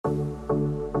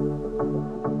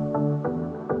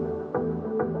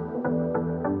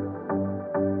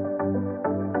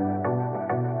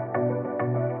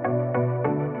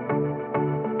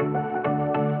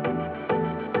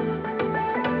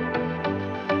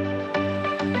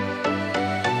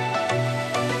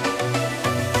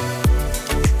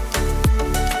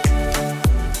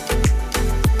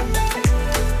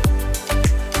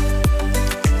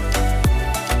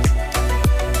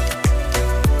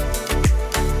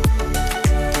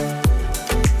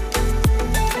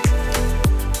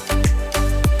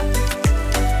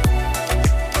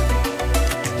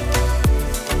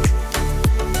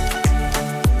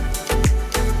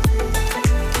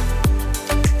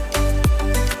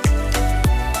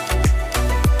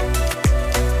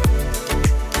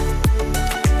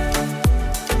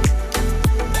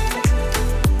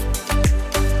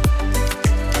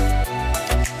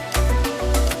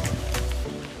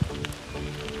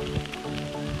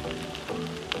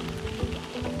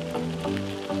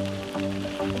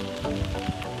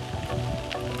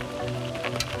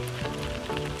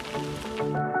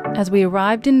As we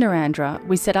arrived in Narrandera,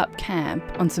 we set up camp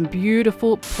on some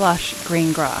beautiful plush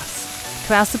green grass.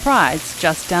 To our surprise,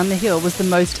 just down the hill was the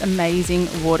most amazing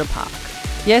water park.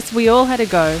 Yes, we all had a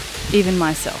go, even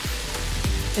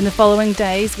myself. In the following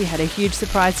days, we had a huge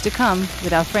surprise to come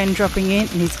with our friend dropping in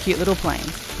his cute little plane.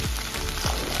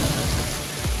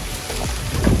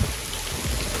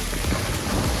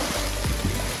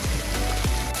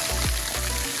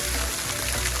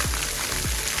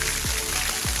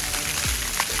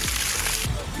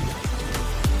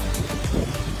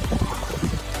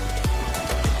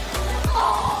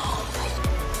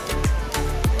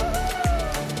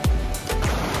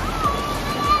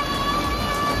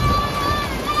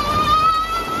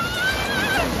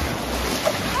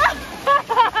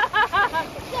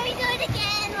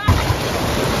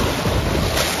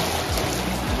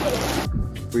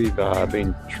 We've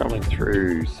been travelling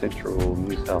through central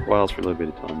New South Wales for a little bit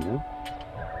of time now.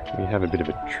 We have a bit of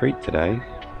a treat today.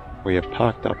 We have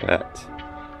parked up at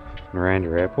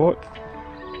Narrandera Airport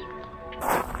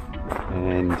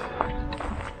and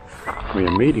we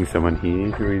are meeting someone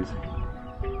here who is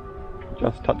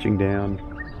just touching down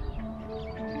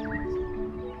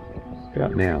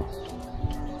about now.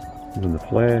 He's on the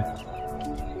flare,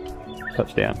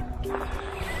 touchdown.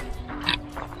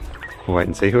 We'll wait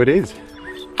and see who it is.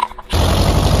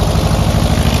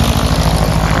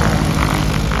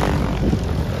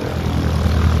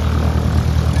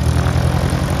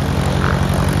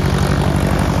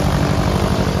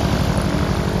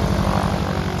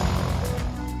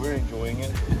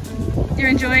 You're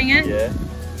enjoying it? Yeah.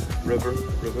 River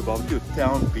barbecue.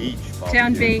 Town beach barbecue.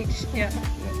 Town beach, yeah.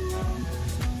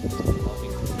 Just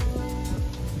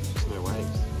no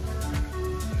waves.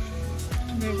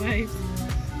 No waves.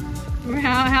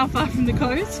 How far from the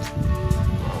coast?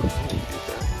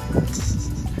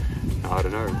 I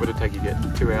don't know. Would it take you to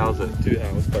get 2 hours at 2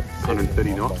 hours, but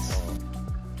 130 knots?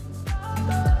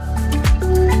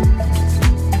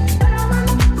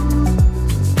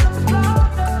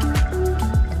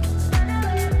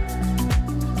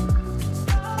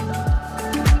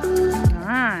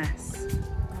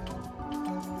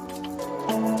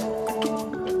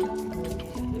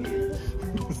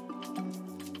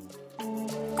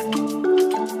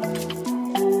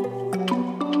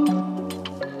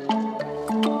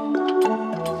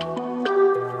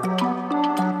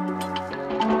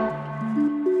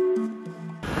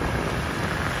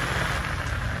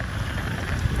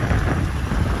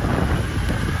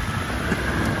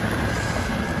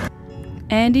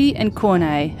 Andy and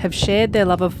Cornet have shared their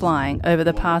love of flying over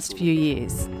the past few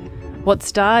years. What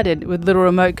started with little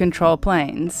remote control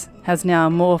planes has now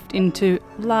morphed into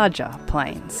larger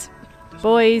planes.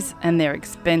 Boys and their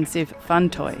expensive fun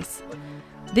toys.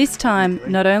 This time,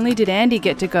 not only did Andy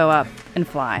get to go up and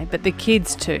fly, but the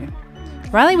kids too.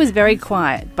 Riley was very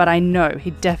quiet, but I know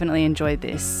he definitely enjoyed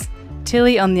this.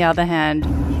 Tilly, on the other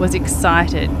hand, was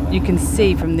excited. You can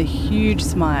see from the huge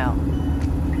smile.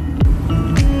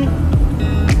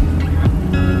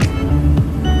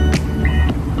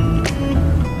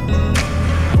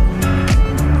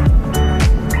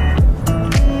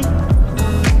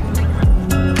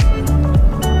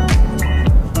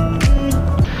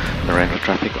 Narrandera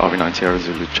traffic, RV90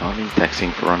 Zulu Charlie,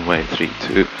 taxiing for runway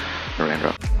 32,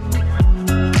 Narrandera.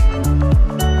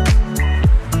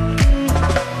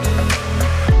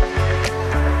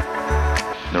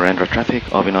 Narrandera traffic,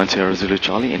 RV90 Zulu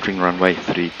Charlie, entering runway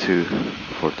 32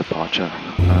 for departure,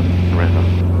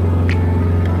 Narrandera.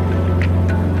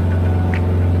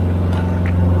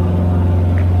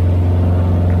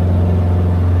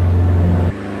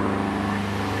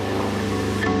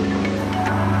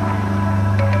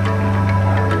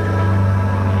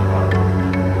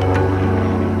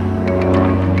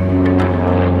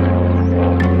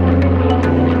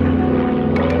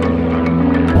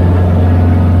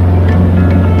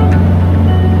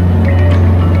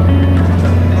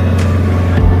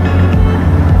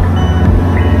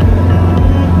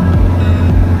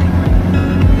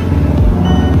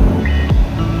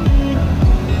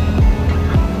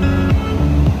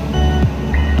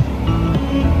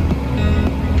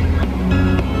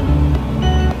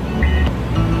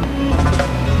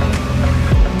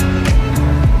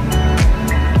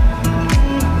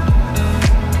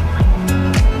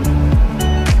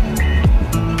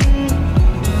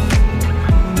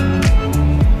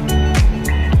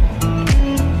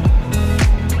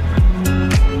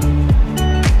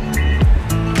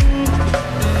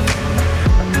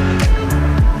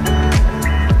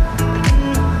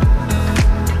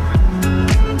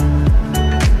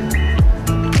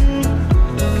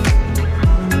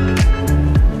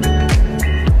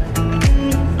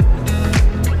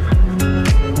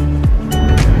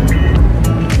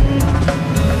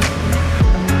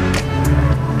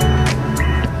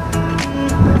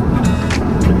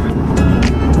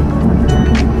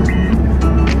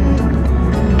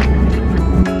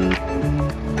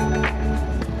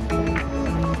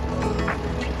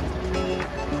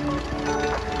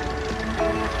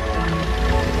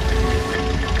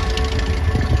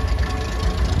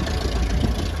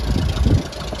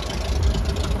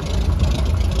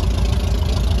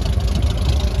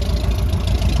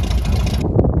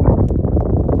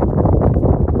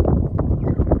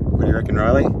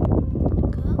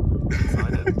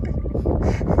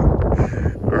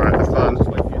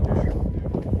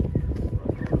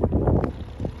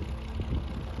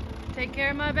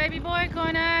 Hello, baby boy,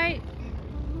 Corne.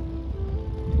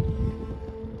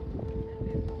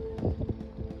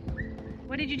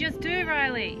 What did you just do,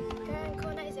 Riley? Go on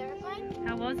Corne's aeroplane.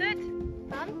 How was it?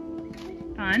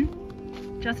 Fun.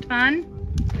 Fun? Just fun?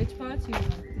 Which part you want?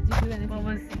 Did you do anything? What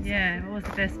was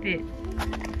the best bit?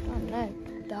 Oh no,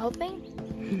 the whole thing?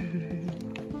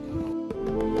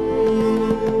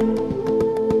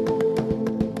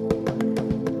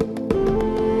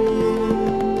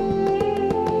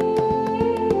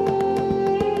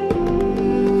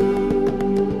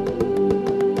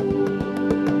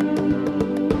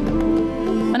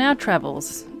 On our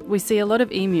travels, we see a lot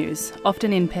of emus,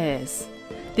 often in pairs.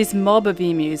 This mob of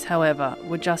emus, however,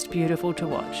 were just beautiful to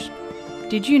watch.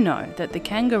 Did you know that the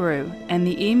kangaroo and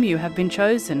the emu have been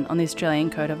chosen on the Australian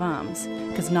coat of arms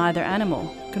because neither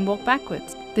animal can walk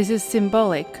backwards? This is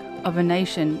symbolic of a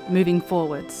nation moving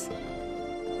forwards.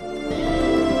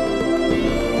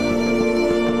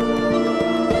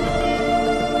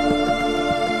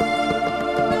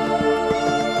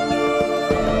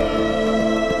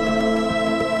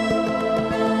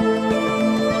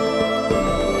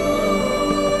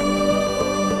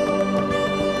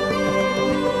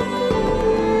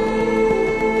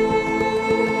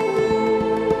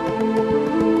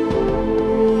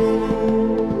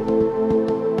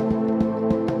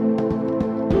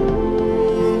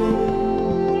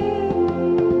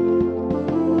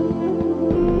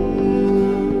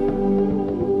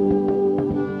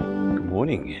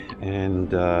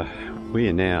 And we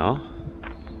are now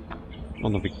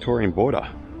on the Victorian border.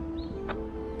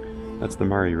 That's the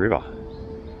Murray River.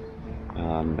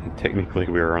 And technically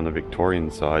we were on the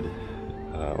Victorian side,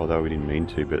 although we didn't mean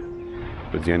to, but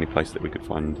it was the only place that we could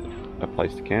find a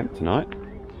place to camp tonight.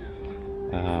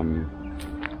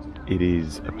 It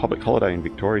is a public holiday in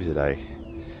Victoria today.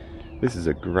 This is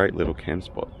a great little camp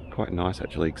spot, quite nice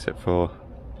actually, except for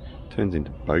turns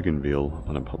into Bougainville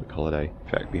on a public holiday. In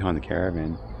fact, behind the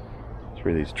caravan,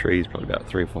 through these trees, probably about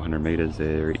 300 or 400 metres,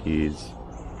 there is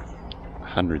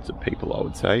hundreds of people, I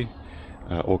would say,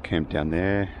 all camped down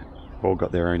there, all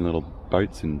got their own little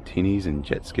boats and tinnies and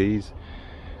jet skis,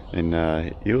 and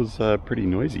it was pretty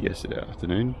noisy yesterday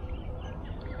afternoon.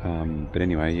 But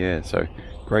anyway, yeah, so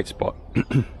great spot,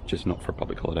 just not for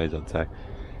public holidays, I'd say.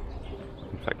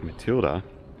 In fact, Matilda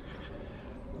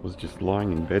was just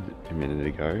lying in bed a minute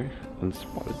ago and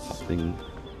spotted something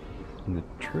in the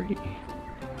tree.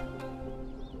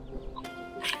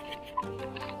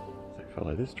 So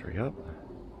follow this tree up.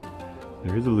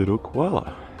 There is a little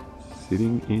koala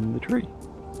sitting in the tree.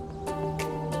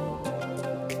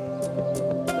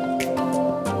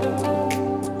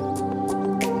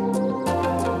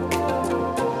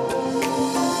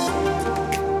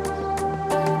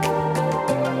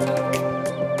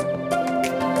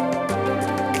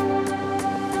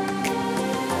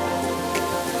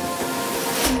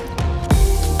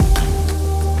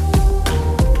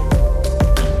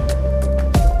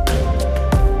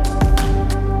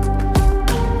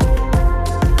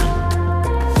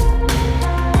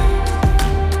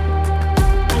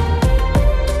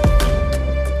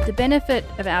 The benefit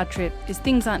of our trip is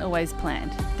things aren't always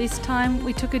planned. This time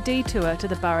we took a detour to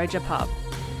the Ballarat pub.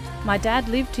 My dad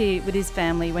lived here with his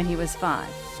family when he was 5.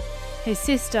 His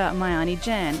sister, my Auntie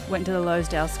Jan, went to the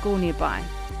Losedale school nearby.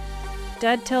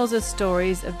 Dad tells us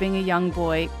stories of being a young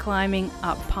boy climbing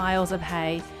up piles of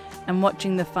hay and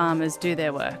watching the farmers do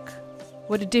their work.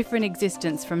 What a different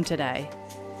existence from today.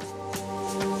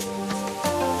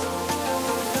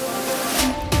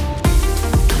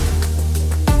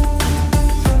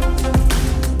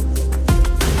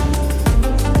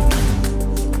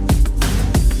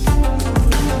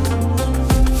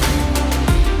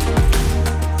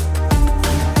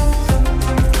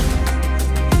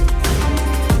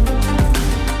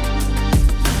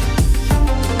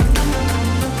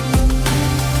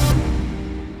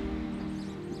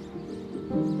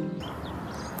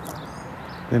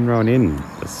 Then rowing in,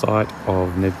 the site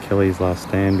of Ned Kelly's last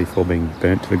stand before being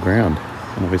burnt to the ground,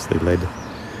 and obviously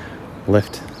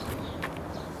left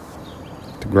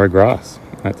to grow grass.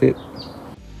 That's it.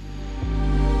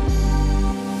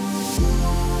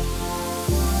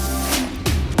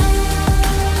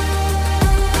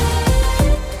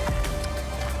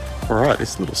 Alright,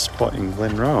 this little spot in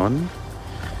Glenrowan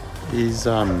is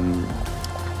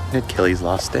Ned Kelly's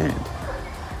last stand.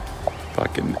 If I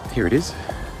can, here it is.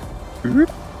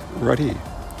 Right here.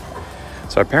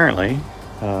 So apparently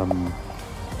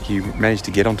he managed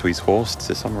to get onto his horse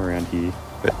to somewhere around here,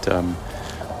 but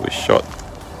was shot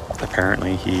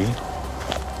apparently here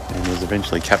and was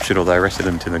eventually captured, or they arrested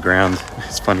him to the ground.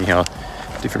 It's funny how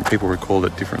different people recalled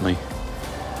it differently.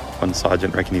 One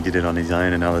sergeant reckoned he did it on his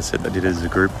own and others said they did it as a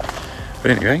group. But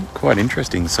anyway, quite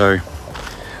interesting. So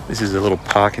this is a little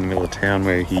park in the middle of town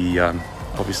where he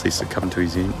obviously succumbed to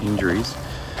his injuries,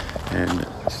 and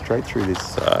straight through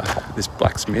this this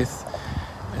blacksmith,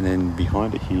 and then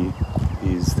behind it here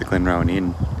is the Glenrowan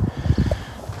Inn,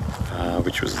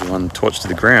 which was the one torched to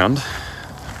the ground,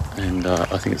 and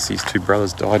I think it's these two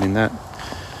brothers died in that.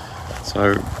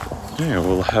 So yeah,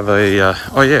 we'll have a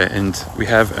oh yeah, and we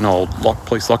have an old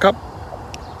police lockup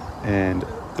and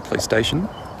the police station.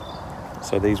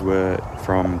 So these were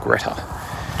from Greta,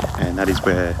 and that is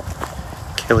where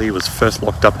Kelly was first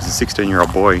locked up as a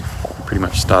 16-year-old boy. Pretty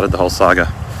much started the whole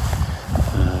saga.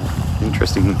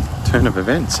 Interesting turn of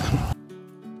events.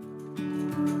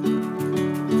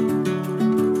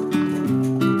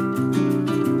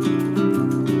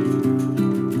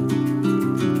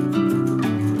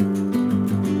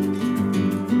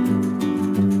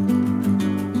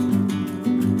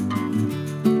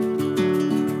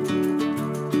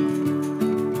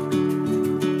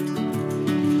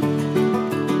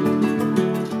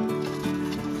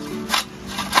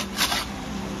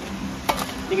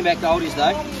 Thing about gold is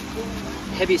though,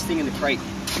 heaviest thing in the creek.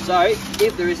 So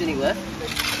if there is any left,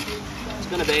 it's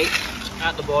going to be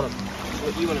at the bottom. So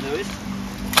what you want to do is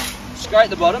scrape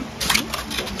the bottom.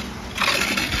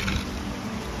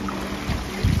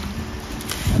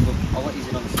 And look, I'll let you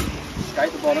in on this.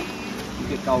 Scrape the bottom, you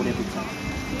get gold every time.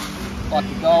 Like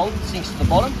the gold sinks to the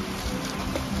bottom,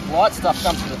 white stuff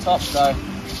comes to the top, so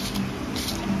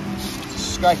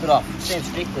just scrape it off. It sounds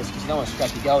ridiculous because you don't want to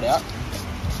scrape your gold out.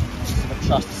 But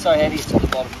trust, it's so heavy it's at the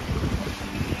bottom.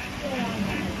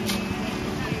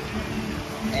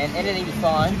 And anything you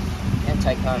find, and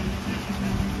take home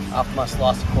after my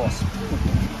slice, of course.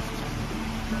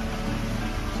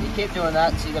 So you keep doing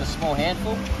that, so you've got a small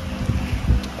handful.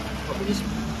 Probably just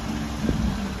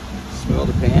swirl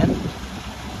the pan,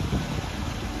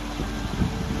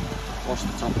 wash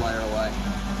the top layer away.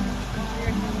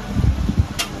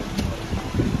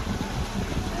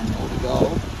 And all the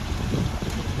gold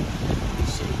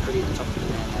is sitting pretty at the top of the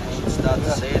pan now. You should start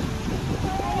to see it.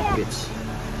 Bits.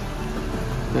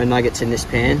 No nuggets in this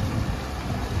pan,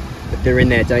 but they're in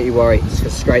there, don't you worry.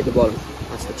 Just scrape the bottom,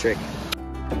 that's the trick.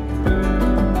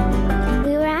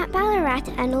 We were at Ballarat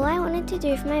and all I wanted to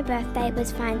do for my birthday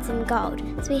was find some gold.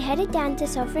 So we headed down to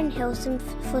Sovereign Hills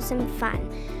for some fun.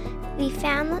 We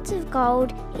found lots of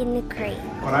gold in the creek.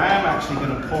 But I am actually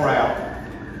going to pour out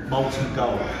molten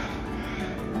gold,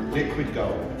 liquid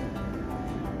gold.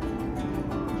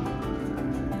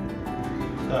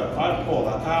 So I pour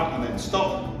that out and then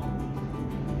stop.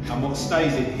 And what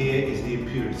stays in here is the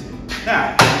impurity.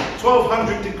 Now,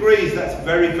 1200 degrees, that's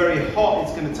very, very hot.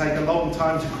 It's going to take a long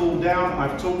time to cool down.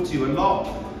 I've talked to you a lot.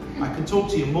 I can talk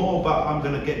to you more, but I'm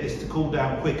going to get this to cool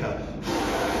down quicker.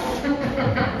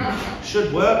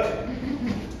 Should work.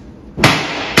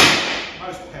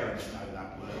 Most parents know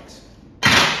that works.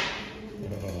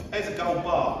 There's a gold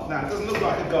bar. Now, it doesn't look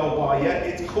like a gold bar yet.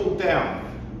 It's cooled down.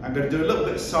 I'm going to do a little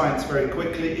bit of science very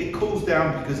quickly. It cools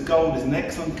down because gold is an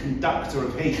excellent conductor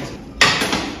of heat.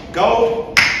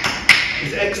 Gold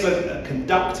is excellent at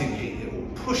conducting heat. It will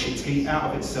push its heat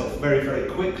out of itself very, very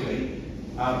quickly,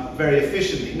 very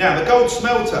efficiently. Now, the gold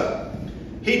smelter,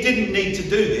 he didn't need to do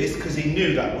this because he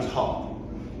knew that was hot.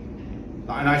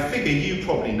 And I figure you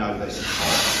probably know this is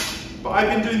hot. But I've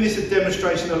been doing this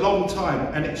demonstration a long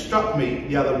time, and it struck me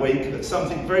the other week that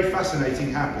something very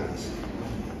fascinating happens.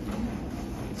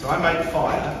 So I make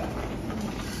fire,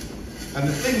 and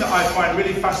the thing that I find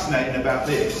really fascinating about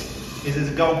this is there's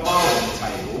a gold bar on the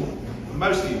table, and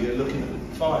most of you are looking at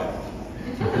the fire.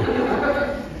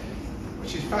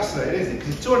 Which is fascinating, isn't it?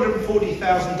 Because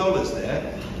 $240,000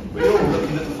 there, we're all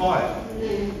looking at the fire.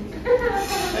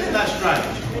 Isn't that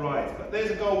strange? Right, but there's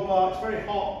a gold bar, it's very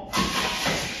hot.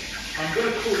 I'm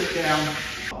going to cool it down.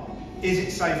 Is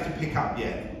it safe to pick up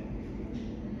yet?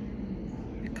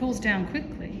 It cools down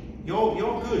quickly.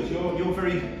 You're good, you're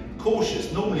very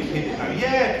cautious. Normally people go,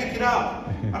 yeah, pick it up.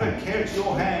 I don't care, it's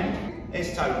your hand.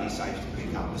 It's totally safe to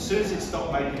pick up. As soon as it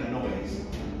stopped making a noise,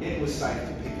 it was safe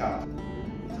to pick up.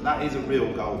 So that is a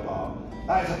real gold bar.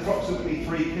 That is approximately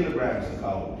 3 kilograms of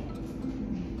gold.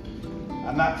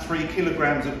 And that 3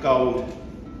 kilograms of gold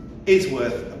is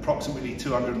worth approximately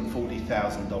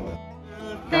 $240,000.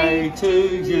 Birthday to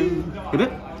you. Hit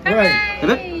it. Hooray! Hit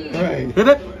it. Hooray. Hit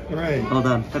it. Hooray. Well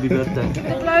done. Happy birthday.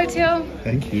 Good blow, Till.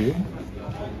 Thank you.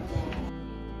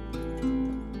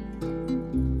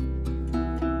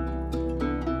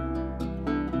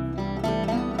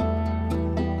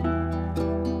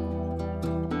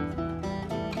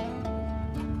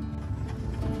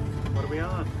 What are we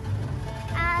on?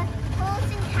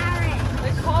 Horse and carrot.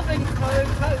 The Coven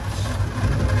Cove coach.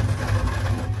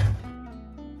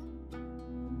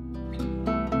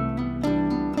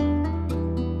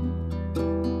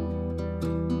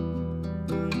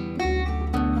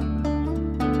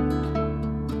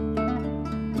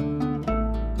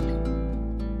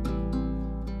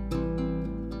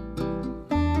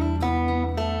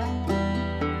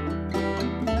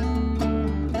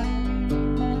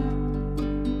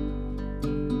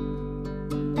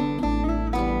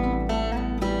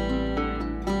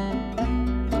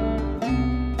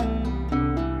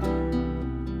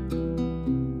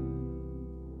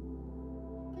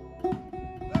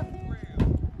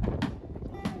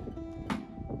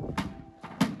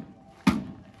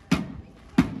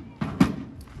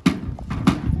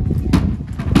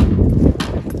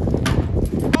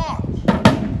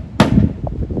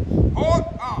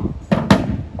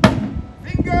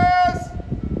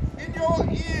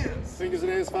 fingers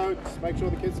and ears, folks. Make sure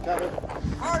the kids are covered.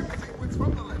 Target sequence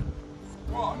from the left.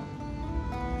 Squad.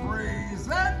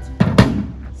 Present.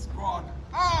 Squad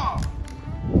off.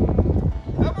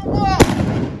 Number 1.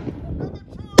 Number 2.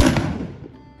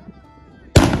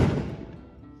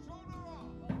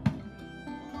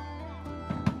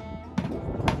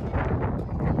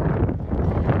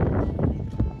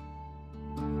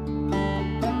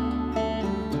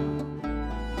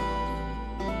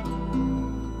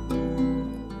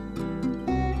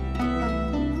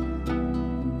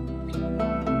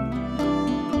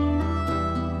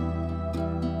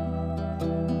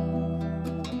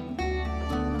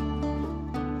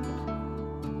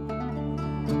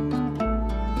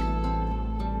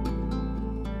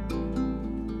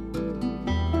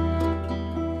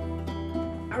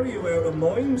 You out of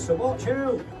mind, so watch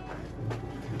out.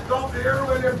 Stop here,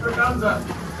 William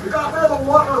Draganza. We got a bit of a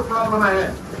water problem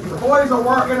ahead. The boys are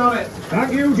working on it.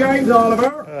 Thank you, James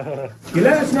Oliver. You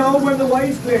let us know when the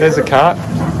way's clear. There's a cart.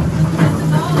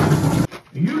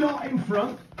 You lot in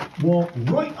front walk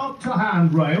right up to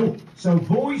handrail, so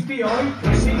boys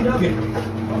behind see nugget.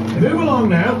 Move along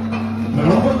now.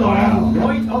 Move along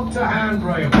right up to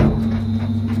handrail.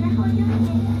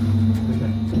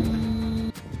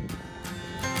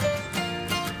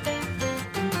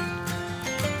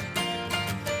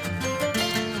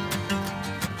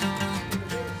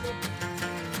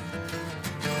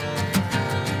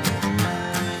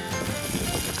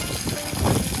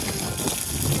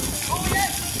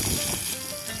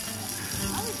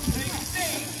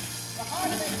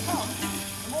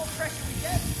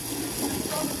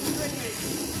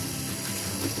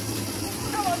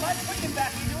 Come on, lads, put your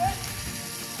back in.